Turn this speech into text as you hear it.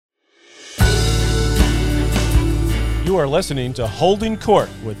You are listening to Holding Court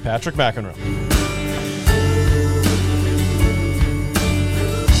with Patrick McEnroe.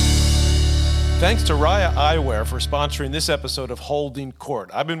 Thanks to Raya Eyewear for sponsoring this episode of Holding Court.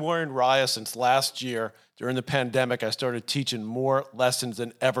 I've been wearing Raya since last year. During the pandemic, I started teaching more lessons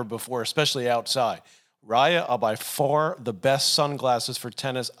than ever before, especially outside. Raya are by far the best sunglasses for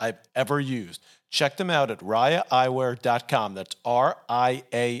tennis I've ever used. Check them out at RayaEyewear.com. That's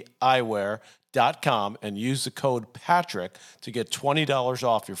R-I-A Eyewear.com and use the code Patrick to get $20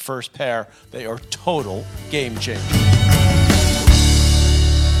 off your first pair. They are total game changers.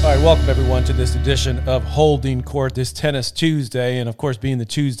 All right, welcome everyone to this edition of Holding Court, this Tennis Tuesday. And of course, being the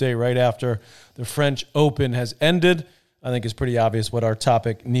Tuesday right after the French Open has ended, I think it's pretty obvious what our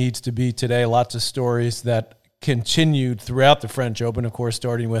topic needs to be today. Lots of stories that continued throughout the French Open, of course,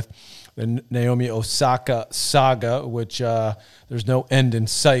 starting with the Naomi Osaka saga, which there's no end in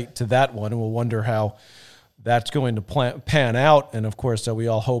sight to that one. And we'll wonder how that's going to pan out. And, of course, we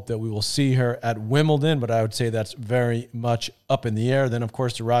all hope that we will see her at Wimbledon, but I would say that's very much up in the air. Then, of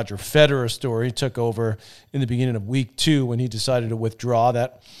course, the Roger Federer story took over in the beginning of week 2 when he decided to withdraw.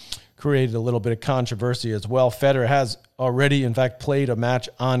 That created a little bit of controversy as well. Federer has already, in fact, played a match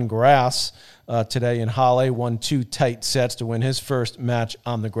on grass today in Halle, won 2 tight sets to win his first match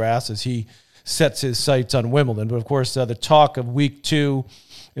on the grass as he sets his sights on Wimbledon. But, of course, the talk of week 2,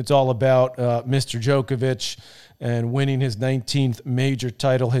 it's all about Mr. Djokovic and winning his 19th major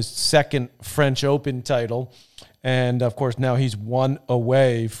title, his second French Open title. And, of course, now he's one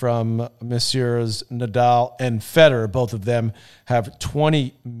away from Messieurs Nadal and Federer. Both of them have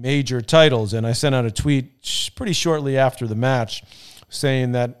 20 major titles. And I sent out a tweet pretty shortly after the match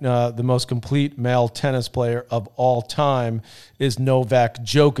saying that the most complete male tennis player of all time is Novak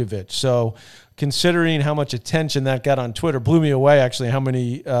Djokovic. So considering how much attention that got on Twitter, blew me away, actually, how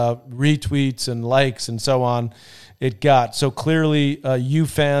many retweets and likes and so on it got. So clearly, you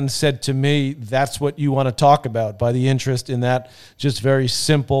fans said to me, that's what you want to talk about by the interest in that just very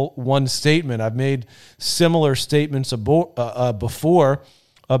simple one statement. I've made similar statements before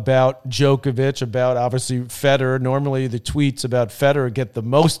about Djokovic, about obviously Federer. Normally the tweets about Federer get the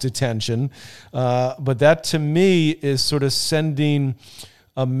most attention, but that to me is sort of sending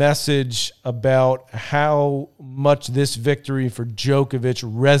a message about how much this victory for Djokovic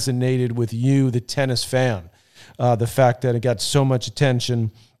resonated with you, the tennis fan. The fact that it got so much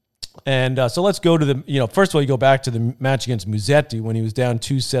attention. And so let's go to first of all, you go back to the match against Musetti when he was down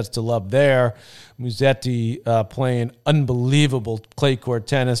 2-0 there. Musetti playing unbelievable clay court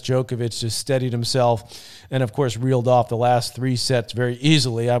tennis. Djokovic just steadied himself and, of course, reeled off the last 3 sets very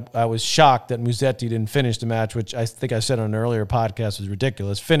easily. I was shocked that Musetti didn't finish the match, which I think I said on an earlier podcast was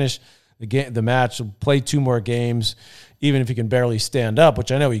ridiculous. Finish the match, play 2 more games, even if he can barely stand up,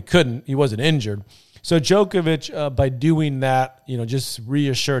 which I know he couldn't. He wasn't injured. So Djokovic, by doing that, just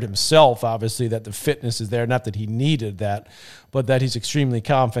reassured himself, obviously, that the fitness is there. Not that he needed that, but that he's extremely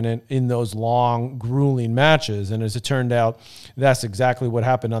confident in those long, grueling matches. And as it turned out, that's exactly what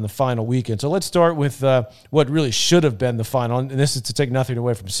happened on the final weekend. So let's start with what really should have been the final. And this is to take nothing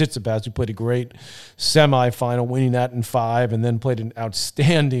away from Tsitsipas, who played a great semifinal, winning that in 5, and then played an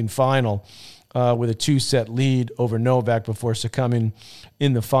outstanding final with a 2-set lead over Novak before succumbing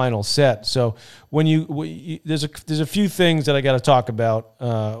in the final set. So there's a few things that I got to talk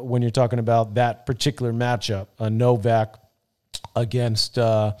about when you're talking about that particular matchup, Novak against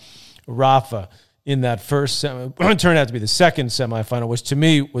Rafa in that first it turned out to be the second semifinal, which to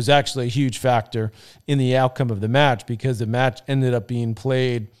me was actually a huge factor in the outcome of the match because the match ended up being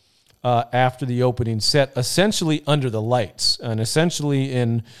played after the opening set, essentially under the lights and essentially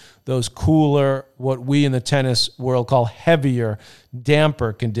in those cooler, what we in the tennis world call heavier,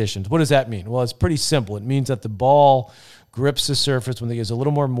 damper conditions. What does that mean? Well, it's pretty simple. It means that the ball grips the surface when there's a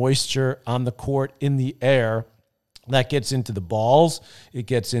little more moisture on the court in the air. That gets into the balls. It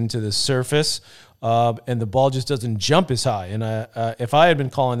gets into the surface. And the ball just doesn't jump as high. And if I had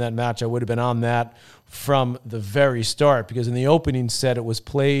been calling that match, I would have been on that from the very start because in the opening set, it was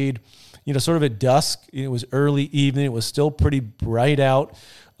played, sort of at dusk. It was early evening. It was still pretty bright out.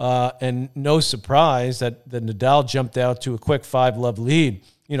 And no surprise that Nadal jumped out to a quick 5-love lead.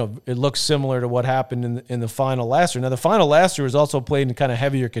 It looks similar to what happened in the final last year. Now, the final last year was also played in kind of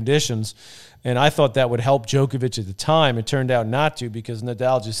heavier conditions, and I thought that would help Djokovic at the time. It turned out not to because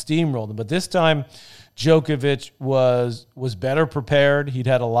Nadal just steamrolled him. But this time, Djokovic was better prepared. He'd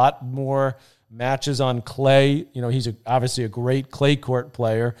had a lot more matches on clay. He's obviously a great clay court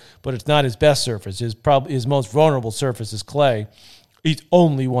player, but it's not his best surface. His most vulnerable surface is clay. He's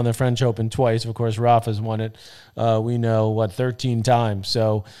only won the French Open twice. Of course, Rafa's won it, 13 times.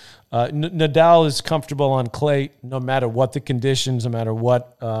 So Nadal is comfortable on clay no matter what the conditions, no matter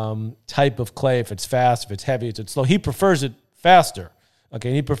what type of clay, if it's fast, if it's heavy, if it's slow. He prefers it faster. Okay,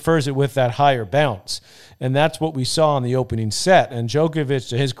 and he prefers it with that higher bounce. And that's what we saw in the opening set. And Djokovic,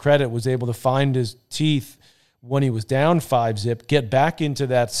 to his credit, was able to find his teeth when he was down 5-zip, get back into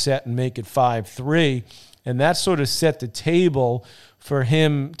that set and make it 5-3. And that sort of set the table for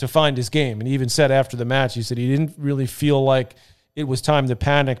him to find his game. And he even said after the match, he said he didn't really feel like it was time to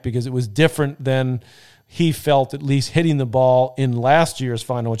panic because it was different than he felt, at least hitting the ball in last year's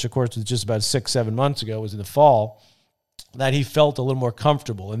final, which of course was just about 6-7 months ago, was in the fall, that he felt a little more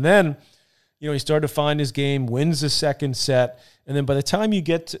comfortable. And then, he started to find his game, wins the second set. And then by the time you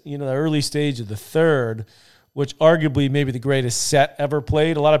get to, the early stage of the third, which arguably maybe the greatest set ever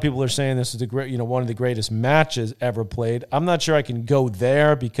played. A lot of people are saying this is the great, one of the greatest matches ever played. I'm not sure I can go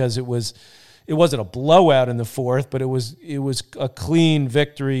there because it wasn't a blowout in the fourth, but it was a clean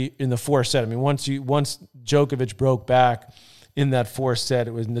victory in the fourth set. I mean, once Djokovic broke back in that fourth set,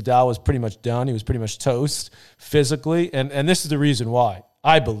 Nadal was pretty much done. He was pretty much toast physically, and this is the reason why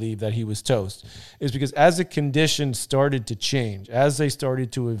I believe that he was toast, is because as the conditions started to change, as they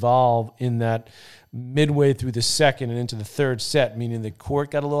started to evolve in that midway through the second and into the third set, meaning the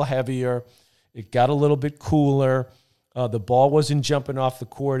court got a little heavier, it got a little bit cooler, the ball wasn't jumping off the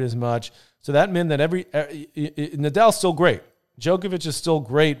court as much. So that meant that Nadal's still great. Djokovic is still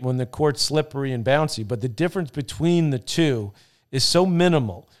great when the court's slippery and bouncy, but the difference between the two is so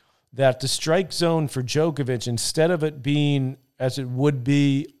minimal that the strike zone for Djokovic, instead of it being as it would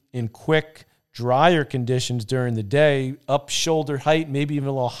be in quick, drier conditions during the day, up shoulder height, maybe even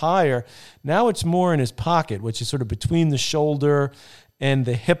a little higher, now it's more in his pocket, which is sort of between the shoulder and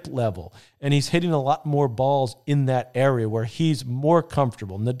the hip level. And he's hitting a lot more balls in that area where he's more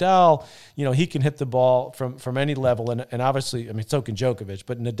comfortable. Nadal, he can hit the ball from any level. And obviously, I mean, so can Djokovic,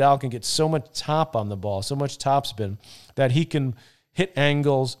 but Nadal can get so much top on the ball, so much topspin, that he can hit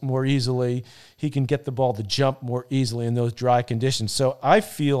angles more easily. He can get the ball to jump more easily in those dry conditions. So I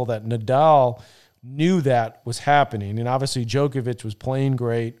feel that Nadal knew that was happening. And obviously Djokovic was playing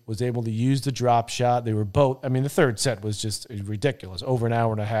great, was able to use the drop shot. They were both, I mean, the third set was just ridiculous, over an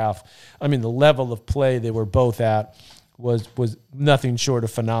hour and a half. I mean, the level of play they were both at was nothing short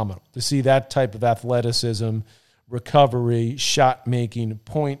of phenomenal. To see that type of athleticism, recovery, shot making,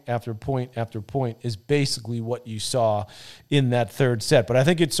 point after point after point is basically what you saw in that third set. But I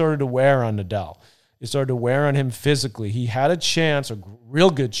think it started to wear on Nadal. It started to wear on him physically. He had a chance, a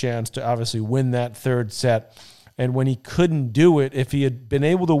real good chance, to obviously win that third set. And when he couldn't do it, if he had been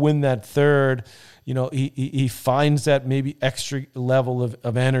able to win that third, he finds that maybe extra level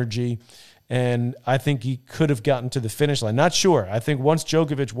of energy. And I think he could have gotten to the finish line. Not sure. I think once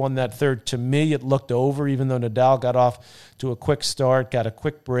Djokovic won that third, to me, it looked over, even though Nadal got off to a quick start, got a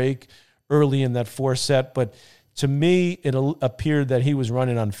quick break early in that fourth set. But to me, it appeared that he was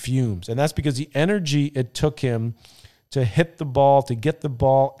running on fumes. And that's because the energy it took him to hit the ball, to get the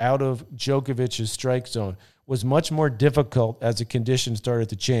ball out of Djokovic's strike zone, was much more difficult as the conditions started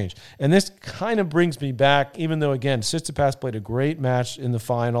to change. And this kind of brings me back, even though, again, Tsitsipas played a great match in the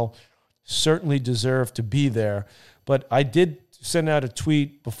final, certainly deserved to be there. But I did send out a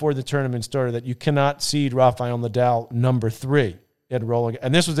tweet before the tournament started that you cannot seed Rafael Nadal number 3 at Roland.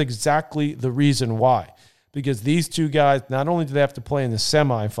 And this was exactly the reason why. Because these two guys, not only do they have to play in the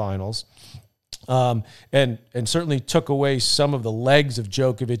semifinals, and certainly took away some of the legs of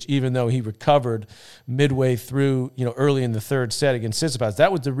Djokovic, even though he recovered midway through, early in the third set against Tsitsipas.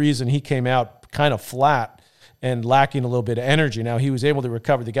 That was the reason he came out kind of flat and lacking a little bit of energy. Now, he was able to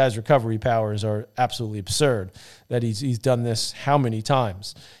recover. The guy's recovery powers are absolutely absurd, that he's done this how many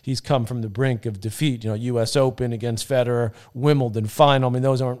times. He's come from the brink of defeat, U.S. Open against Federer, Wimbledon final. I mean,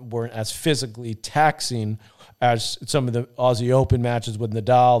 those weren't as physically taxing as some of the Aussie Open matches with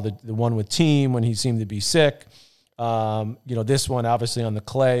Nadal, the one with Thiem when he seemed to be sick. This one, obviously, on the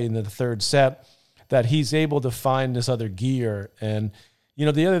clay in the third set, that he's able to find this other gear. And,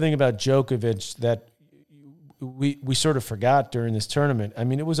 the other thing about Djokovic that we sort of forgot during this tournament. I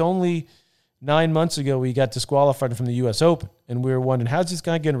mean, it was only 9 months ago we got disqualified from the U.S. Open, and we were wondering, how's this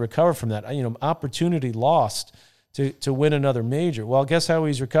guy going to recover from that? Opportunity lost to win another major. Well, guess how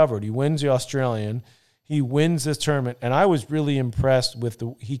he's recovered? He wins the Australian. He wins this tournament, and I was really impressed with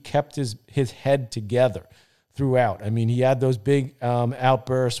he kept his head together throughout. I mean, he had those big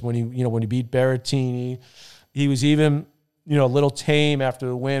outbursts when he beat Berrettini. He was even, a little tame after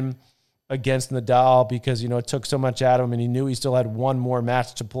the win against Nadal because, it took so much out of him, and he knew he still had one more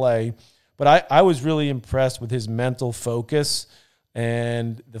match to play. But I was really impressed with his mental focus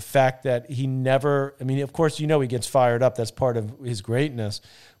And the fact that he never, I mean, of course, he gets fired up. That's part of his greatness.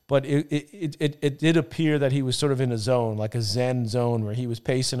 But it did appear that he was sort of in a zone, like a Zen zone, where he was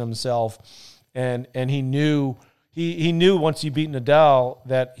pacing himself. And he knew once he beat Nadal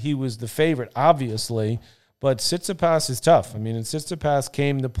that he was the favorite, obviously. But Tsitsipas is tough. I mean, and Tsitsipas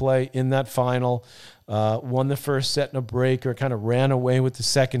came to play in that final, won the first set in a breaker, kind of ran away with the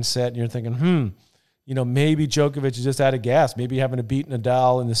second set. And you're thinking, maybe Djokovic is just out of gas. Maybe having to beat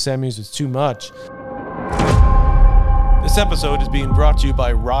Nadal in the semis is too much. This episode is being brought to you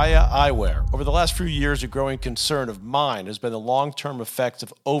by Raya Eyewear. Over the last few years, a growing concern of mine has been the long-term effects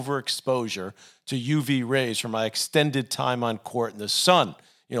of overexposure to UV rays from my extended time on court in the sun,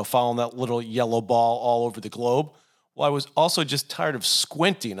 following that little yellow ball all over the globe. Well, I was also just tired of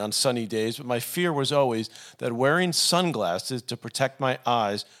squinting on sunny days, but my fear was always that wearing sunglasses to protect my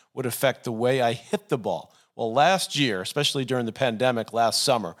eyes would affect the way I hit the ball. Well, last year, especially during the pandemic last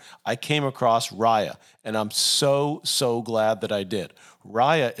summer, I came across Raya, and I'm so glad that I did.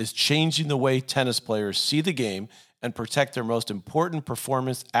 Raya is changing the way tennis players see the game and protect their most important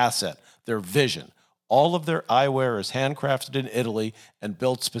performance asset, their vision. All of their eyewear is handcrafted in Italy and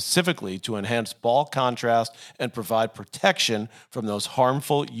built specifically to enhance ball contrast and provide protection from those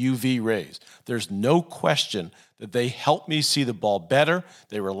harmful UV rays. There's no question that they help me see the ball better,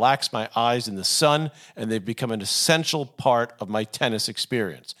 they relax my eyes in the sun, and they've become an essential part of my tennis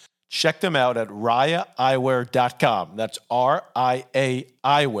experience. Check them out at RayaEyewear.com. That's RIA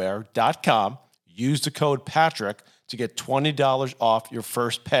Eyewear.com. Use the code Patrick to get $20 off your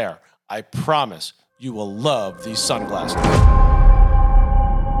first pair. I promise you will love these sunglasses.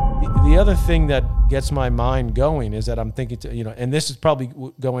 The other thing that gets my mind going is that I'm thinking, and this is probably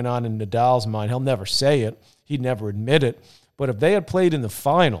going on in Nadal's mind. He'll never say it. He'd never admit it. But if they had played in the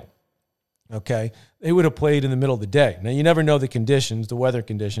final, okay, they would have played in the middle of the day. Now, you never know the conditions, the weather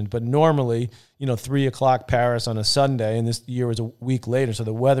conditions, but normally, 3 o'clock Paris on a Sunday, and this year was a week later, so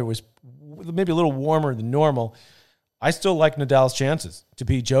the weather was maybe a little warmer than normal. I still like Nadal's chances to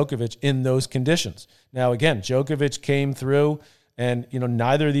beat Djokovic in those conditions. Now, again, Djokovic came through, and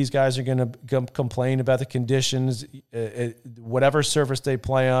neither of these guys are going to complain about the conditions. Whatever surface they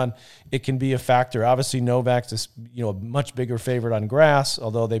play on, it can be a factor. Obviously, Novak's a much bigger favorite on grass,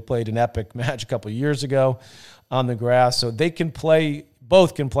 although they played an epic match a couple of years ago on the grass. So they can play,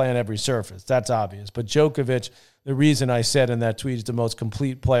 both can play on every surface. That's obvious. But Djokovic, the reason I said in that tweet, is the most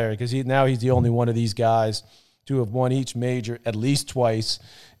complete player because he's the only one of these guys to have won each major at least twice.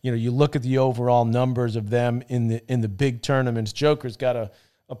 You look at the overall numbers of them in the big tournaments. Joker's got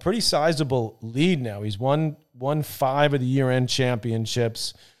a pretty sizable lead now. He's won 5 of the year-end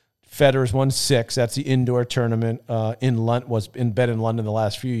championships. Federer's won 6. That's the indoor tournament in London. Was in bed in London the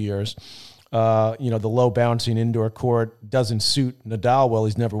last few years. The low bouncing indoor court doesn't suit Nadal well.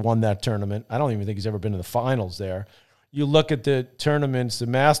 He's never won that tournament. I don't even think he's ever been to the finals there. You look at the tournaments, the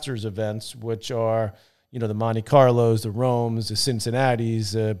Masters events, which are the Monte Carlos, the Romes, the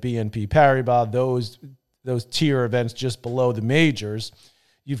Cincinnatis, BNP Paribas, those tier events just below the majors.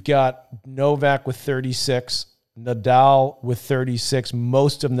 You've got Novak with 36, Nadal with 36.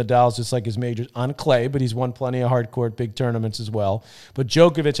 Most of Nadal's just like his majors on clay, but he's won plenty of hard court big tournaments as well. But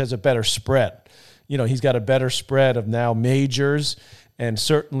Djokovic has a better spread. He's got a better spread of now majors and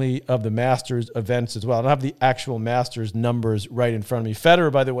certainly of the Masters events as well. I don't have the actual Masters numbers right in front of me.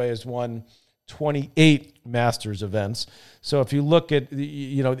 Federer, by the way, has won 28 Masters events. So if you look at,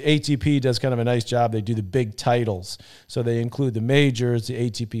 the ATP does kind of a nice job. They do the big titles. So they include the majors, the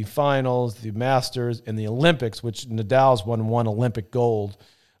ATP finals, the Masters, and the Olympics, which Nadal's won 1 Olympic gold.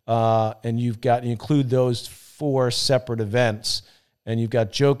 And you include those 4 separate events. And you've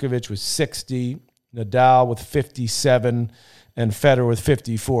got Djokovic with 60, Nadal with 57, and Federer with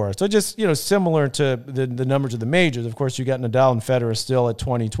 54. So just, similar to the numbers of the majors. Of course, you got Nadal and Federer still at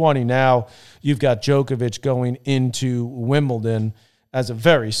 2020. Now you've got Djokovic going into Wimbledon as a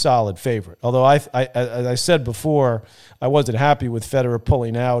very solid favorite. Although, as I said before, I wasn't happy with Federer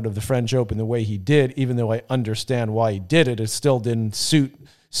pulling out of the French Open the way he did, even though I understand why he did it. It still didn't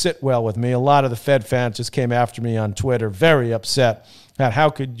sit well with me. A lot of the Fed fans just came after me on Twitter, very upset at how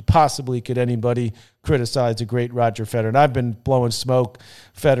could anybody criticize the great Roger Federer. And I've been blowing smoke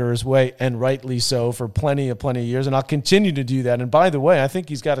Federer's way, and rightly so, for plenty of years, and I'll continue to do that. And by the way, I think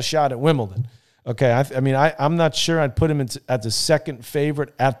he's got a shot at Wimbledon. Okay, I'm not sure I'd put him at the second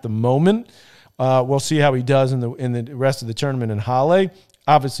favorite at the moment. We'll see how he does in the rest of the tournament in Halle.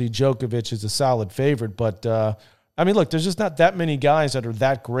 Obviously, Djokovic is a solid favorite, but look, there's just not that many guys that are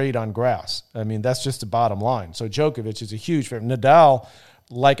that great on grass. That's just the bottom line. So Djokovic is a huge favorite. Nadal,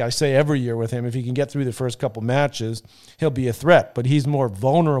 like I say every year with him, if he can get through the first couple matches, he'll be a threat. But he's more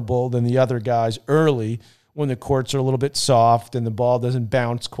vulnerable than the other guys early when the courts are a little bit soft and the ball doesn't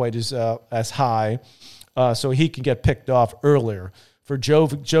bounce quite as high. So he can get picked off earlier. For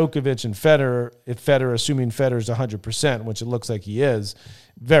Djokovic and Federer, assuming Federer's 100%, which it looks like he is,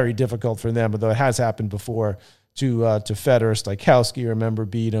 very difficult for them, although it has happened before to Federer. Stakowski, remember,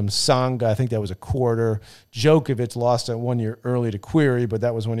 beat him. Tsonga, I think that was a quarter. Djokovic lost that 1 year early to Querrey, but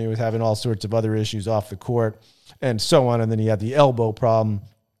that was when he was having all sorts of other issues off the court and so on, and then he had the elbow problem.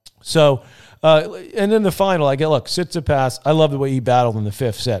 So, and then the final, Tsitsipas, I love the way he battled in the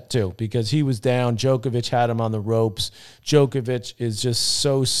fifth set too, because he was down. Djokovic had him on the ropes. Djokovic is just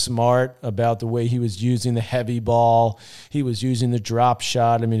so smart about the way he was using the heavy ball. He was using the drop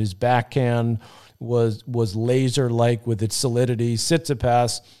shot. I mean, his backhand was laser-like with its solidity.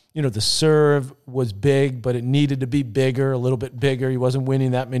 Tsitsipas, the serve was big, but it needed to be bigger, a little bit bigger. He wasn't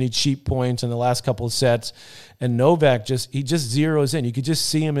winning that many cheap points in the last couple of sets. And Novak just zeroes in. You could just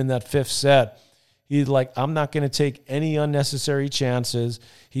see him in that fifth set. He's like, I'm not going to take any unnecessary chances.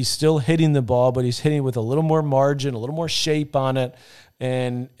 He's still hitting the ball, but he's hitting with a little more margin, a little more shape on it,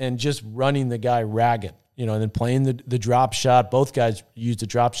 and just running the guy ragged. And then playing the drop shot. Both guys used the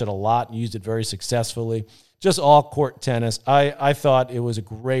drop shot a lot and used it very successfully. Just all court tennis. I thought it was a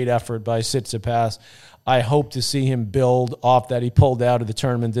great effort by Tsitsipas. I hope to see him build off that. He pulled out of the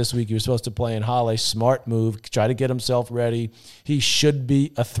tournament this week. He was supposed to play in Halle. Smart move. Try to get himself ready. He should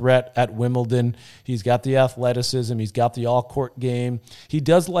be a threat at Wimbledon. He's got the athleticism. He's got the all-court game. He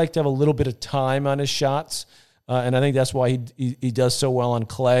does like to have a little bit of time on his shots, and I think that's why he does so well on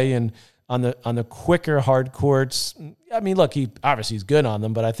clay and on the quicker hard courts. I mean, look, he obviously is good on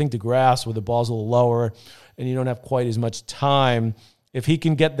them, but I think the grass where the ball's a little lower and you don't have quite as much time, if he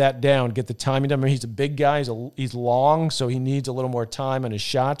can get that down, get the timing down. I mean, he's a big guy. He's long, so he needs a little more time on his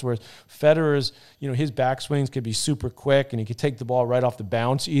shots, whereas Federer's, his backswings could be super quick and he could take the ball right off the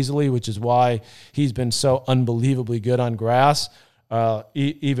bounce easily, which is why he's been so unbelievably good on grass.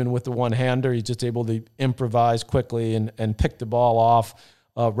 Even with the one-hander, he's just able to improvise quickly and pick the ball off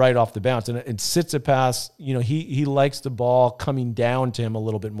right off the bounce. And Tsitsipas, he likes the ball coming down to him a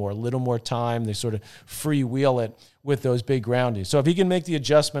little more time. They sort of freewheel it with those big groundings. So if he can make the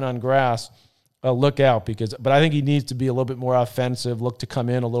adjustment on grass, look out. But I think he needs to be a little bit more offensive, look to come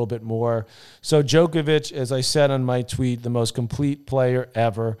in a little bit more. So Djokovic, as I said on my tweet, the most complete player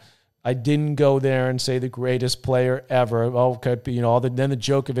ever. I didn't go there and say the greatest player ever. Okay, then the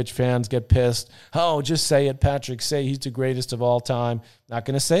Djokovic fans get pissed. Oh, just say it, Patrick. Say he's the greatest of all time. Not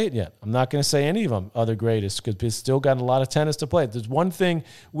going to say it yet. I'm not going to say any of them are the greatest because he's still got a lot of tennis to play. There's one thing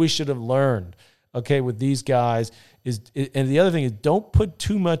we should have learned, with these guys and the other thing is don't put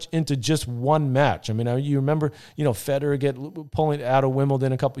too much into just one match. I mean, you remember, Federer pulling out of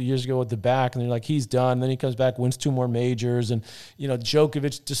Wimbledon a couple of years ago at the back, and they're like, he's done. Then he comes back, wins 2 more majors, and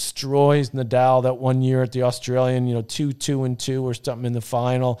Djokovic destroys Nadal that 1 year at the Australian, 2-2-2 or something in the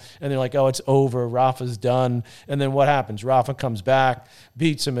final, and they're like, oh, it's over, Rafa's done. And then what happens? Rafa comes back,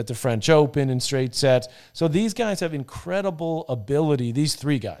 beats him at the French Open in straight sets. So these guys have incredible ability, these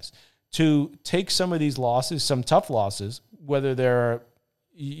 3 guys, to take some of these losses, some tough losses, whether they're,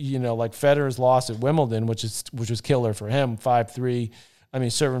 like Federer's loss at Wimbledon, which was killer for him, 5-3. I mean,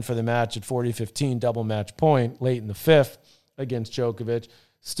 serving for the match at 40-15, double match point late in the fifth against Djokovic,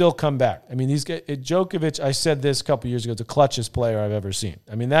 still come back. I mean, these guys, Djokovic, I said this a couple of years ago, the clutchest player I've ever seen.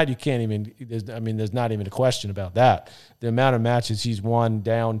 I mean, that you can't even, there's not even a question about that. The amount of matches he's won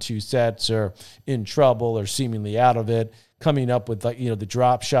down 2 sets or in trouble or seemingly out of it, coming up with the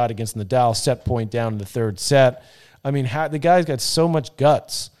drop shot against Nadal, set point down in the 3rd set. I mean, the guy's got so much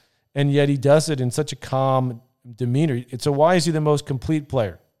guts, and yet he does it in such a calm demeanor. So why is he the most complete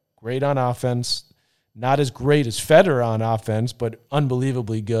player? Great on offense, not as great as Federer on offense, but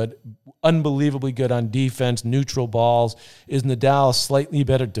unbelievably good on defense, neutral balls. Is Nadal a slightly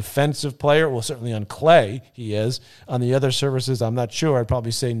better defensive player? Well, certainly on clay he is. On the other surfaces, I'm not sure. I'd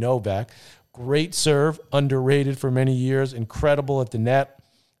probably say Novak. Great serve, underrated for many years, incredible at the net,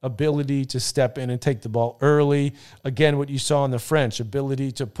 ability to step in and take the ball early. Again, what you saw in the French,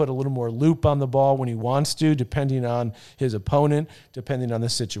 ability to put a little more loop on the ball when he wants to, depending on his opponent, depending on the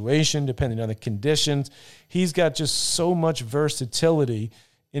situation, depending on the conditions. He's got just so much versatility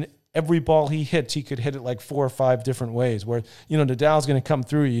in every ball he hits. He could hit it like 4 or 5 different ways where, Nadal's going to come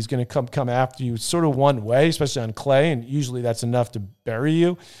through you. He's going to come after you sort of one way, especially on clay, and usually that's enough to bury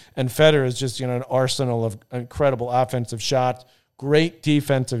you. And Federer is just, an arsenal of incredible offensive shots, great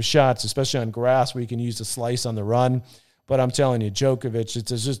defensive shots, especially on grass where you can use a slice on the run. But I'm telling you, Djokovic,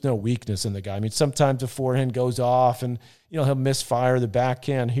 there's just no weakness in the guy. I mean, sometimes the forehand goes off and, he'll misfire the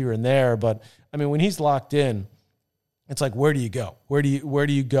backhand here and there. But, I mean, when he's locked in, it's like, where do you go? Where do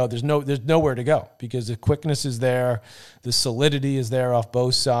you go? There's nowhere to go because the quickness is there. The solidity is there off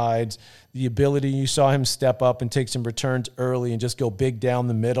both sides. The ability, you saw him step up and take some returns early and just go big down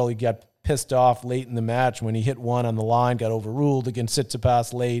the middle. He got pissed off late in the match when he hit one on the line, got overruled against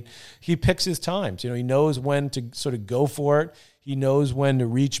Tsitsipas late. He picks his times. He knows when to sort of go for it. He knows when to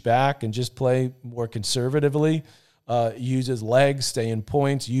reach back and just play more conservatively. Use his legs, stay in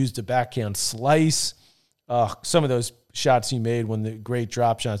points, use the backhand slice. Some of those shots he made when the great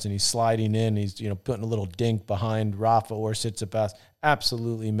drop shots and he's sliding in, he's putting a little dink behind Rafa or Tsitsipas,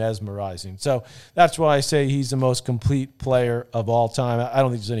 absolutely mesmerizing. So that's why I say he's the most complete player of all time. I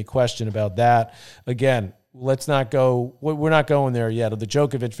don't think there's any question about that. Again, let's not go. We're not going there yet. The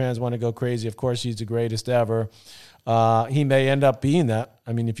Djokovic fans want to go crazy. Of course, he's the greatest ever. He may end up being that.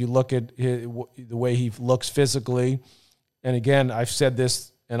 I mean, if you look at the way he looks physically, and again, I've said this,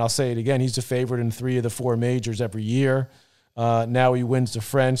 and I'll say it again, he's the favorite in 3 of the 4 majors every year. Now he wins the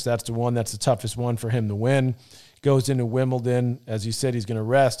French. That's the toughest one for him to win. Goes into Wimbledon. As he said, he's going to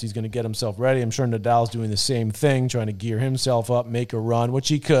rest. He's going to get himself ready. I'm sure Nadal's doing the same thing, trying to gear himself up, make a run, which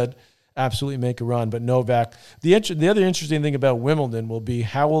he could absolutely make a run. But Novak, the other interesting thing about Wimbledon will be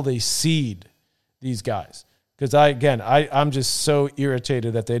how will they seed these guys? Because I'm just so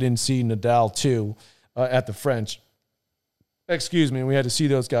irritated that they didn't seed Nadal too at the French. Excuse me, and we had to see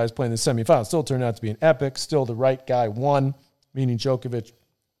those guys play in the semifinals. Still turned out to be an epic. Still the right guy won, meaning Djokovic,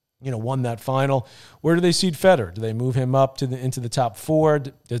 won that final. Where do they seed Federer? Do they move him up into the top 4?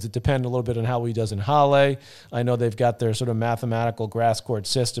 Does it depend a little bit on how he does in Halle? I know they've got their sort of mathematical grass court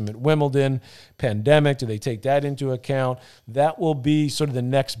system at Wimbledon. Pandemic, do they take that into account? That will be sort of the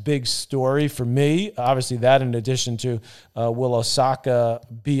next big story for me. Obviously, that in addition to will Osaka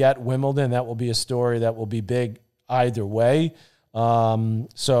be at Wimbledon? That will be a story that will be big either way.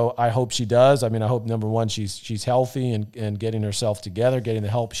 So I hope she does. I mean, I hope, number one, she's healthy and getting herself together, getting the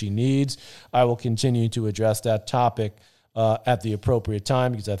help she needs. I will continue to address that topic at the appropriate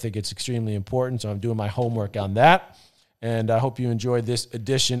time because I think it's extremely important. So I'm doing my homework on that. And I hope you enjoyed this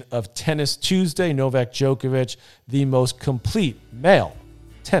edition of Tennis Tuesday. Novak Djokovic, the most complete male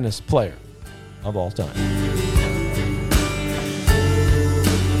tennis player of all time.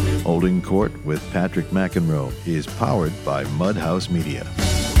 Holding Court with Patrick McEnroe is powered by Mudhouse Media.